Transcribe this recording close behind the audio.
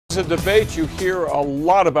It's a debate you hear a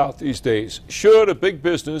lot about these days. Should a big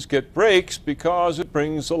business get breaks because it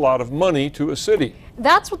brings a lot of money to a city?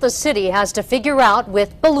 That's what the city has to figure out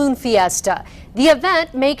with Balloon Fiesta. The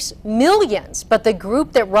event makes millions, but the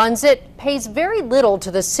group that runs it pays very little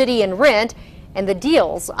to the city in rent, and the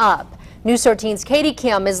deal's up. News 13's Katie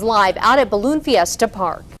Kim is live out at Balloon Fiesta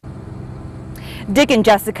Park. Dick and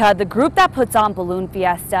Jessica, the group that puts on Balloon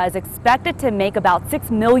Fiesta is expected to make about $6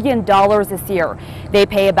 million this year. They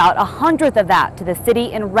pay about 1/100 of that to the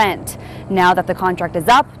city in rent. Now that the contract is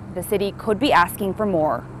up, the city could be asking for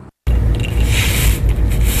more.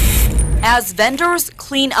 As vendors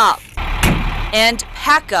clean up and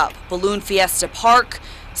pack up Balloon Fiesta Park,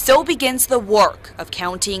 so begins the work of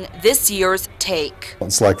counting this year's take.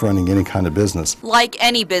 It's like running any kind of business. Like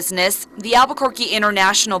any business, the Albuquerque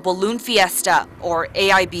International Balloon Fiesta, or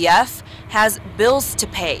AIBF, has bills to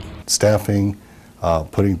pay. Staffing,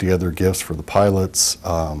 putting together gifts for the pilots,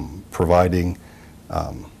 providing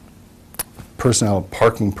personnel,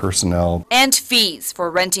 parking personnel. And fees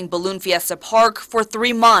for renting Balloon Fiesta Park for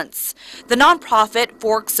 3 months. The nonprofit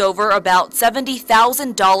forks over about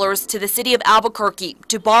 $70,000 to the city of Albuquerque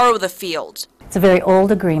to borrow the field. It's a very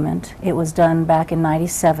old agreement. It was done back in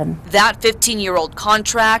 '97. That 15-year-old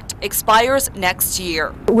contract expires next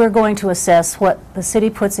year. We're going to assess what the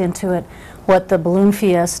city puts into it, what the Balloon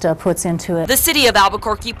Fiesta puts into it. The city of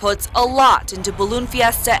Albuquerque puts a lot into Balloon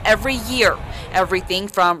Fiesta every year. Everything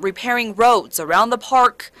from repairing roads around the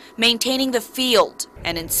park, maintaining the field,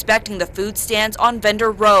 and inspecting the food stands on Vendor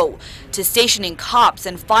Row, to stationing cops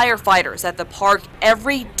and firefighters at the park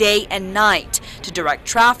every day and night to direct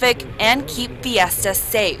traffic and keep Fiesta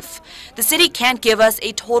safe. The city can't give us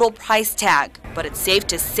a total price tag, but it's safe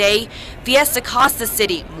to say Fiesta costs the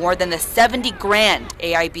city more than the $70 grand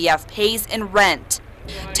AIBF pays in rent.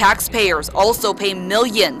 Taxpayers also pay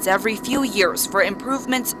millions every few years for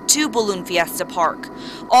improvements to Balloon Fiesta Park.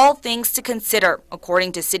 All things to consider,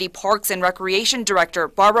 according to City Parks and Recreation Director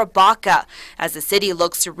Barbara Baca, as the city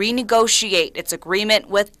looks to renegotiate its agreement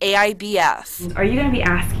with AIBF. Are you going to be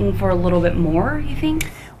asking for a little bit more, you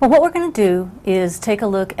think? Well, what we're going to do is take a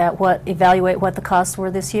look at evaluate what the costs were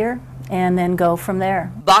this year, and then go from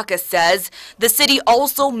there. Baca says the city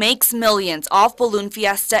also makes millions off Balloon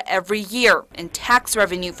Fiesta every year in tax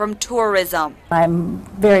revenue from tourism. I'm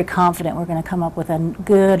very confident we're going to come up with a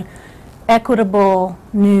good, equitable,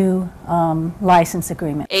 new license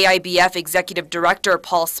agreement. AIBF Executive Director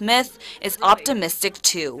Paul Smith is optimistic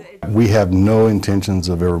too. We have no intentions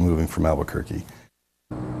of ever moving from Albuquerque.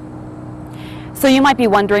 So you might be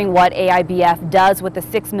wondering what AIBF does with the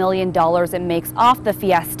 $6 million it makes off the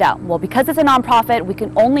Fiesta. Well, because it's a nonprofit, we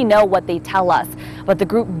can only know what they tell us. But the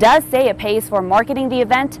group does say it pays for marketing the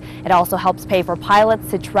event. It also helps pay for pilots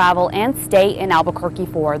to travel and stay in Albuquerque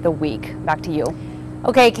for the week. Back to you.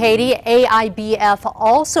 Okay, Katie, AIBF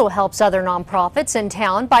also helps other nonprofits in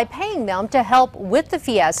town by paying them to help with the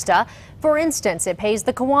Fiesta. For instance, it pays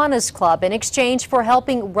the Kiwanis Club in exchange for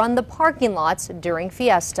helping run the parking lots during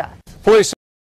Fiesta. Police